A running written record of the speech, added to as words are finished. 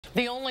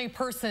The only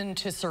person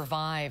to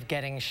survive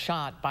getting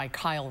shot by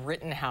Kyle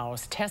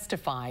Rittenhouse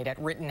testified at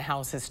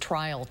Rittenhouse's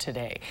trial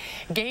today.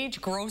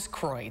 Gaige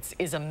Grosskreutz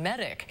is a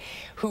medic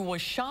who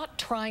was shot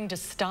trying to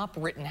stop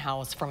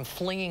Rittenhouse from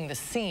fleeing the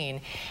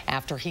scene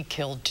after he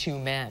killed two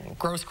men.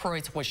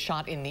 Grosskreutz was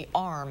shot in the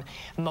arm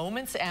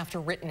moments after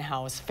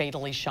Rittenhouse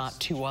fatally shot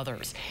two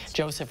others,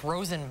 Joseph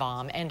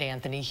Rosenbaum and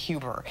Anthony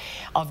Huber.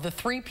 Of the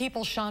three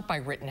people shot by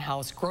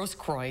Rittenhouse,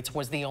 Grosskreutz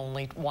was the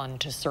only one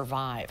to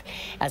survive.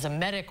 As a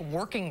medic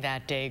working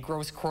that day,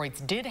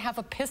 Grosskreutz did have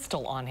a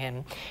pistol on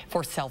him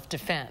for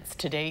self-defense.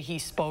 Today, he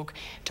spoke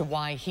to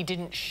why he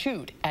didn't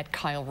shoot at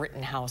Kyle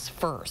Rittenhouse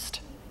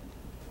first.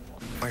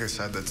 Like I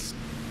said, that's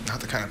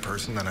not the kind of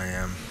person that I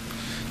am.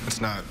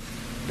 That's not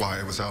why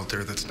I was out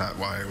there. That's not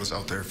why I was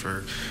out there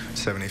for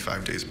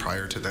 75 days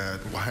prior to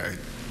that. Why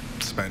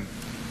I spent,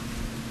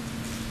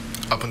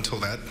 up until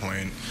that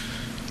point,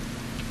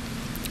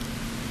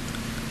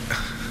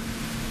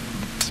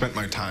 spent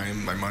my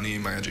time, my money,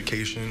 my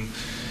education,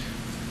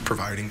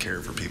 providing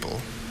care for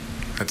people.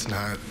 It's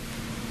not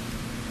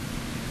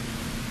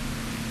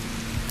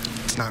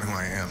who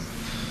I am,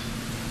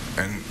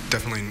 and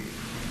definitely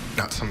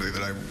not somebody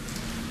that I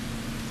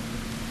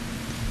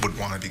would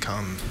want to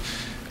become.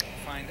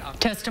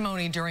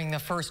 Testimony during the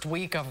first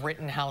week of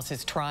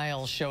Rittenhouse's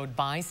trial showed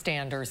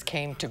bystanders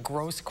came to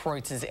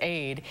Grosskreitz's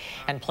aid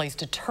and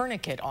placed a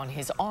tourniquet on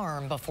his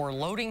arm before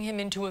loading him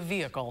into a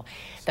vehicle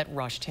that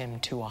rushed him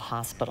to a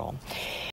hospital.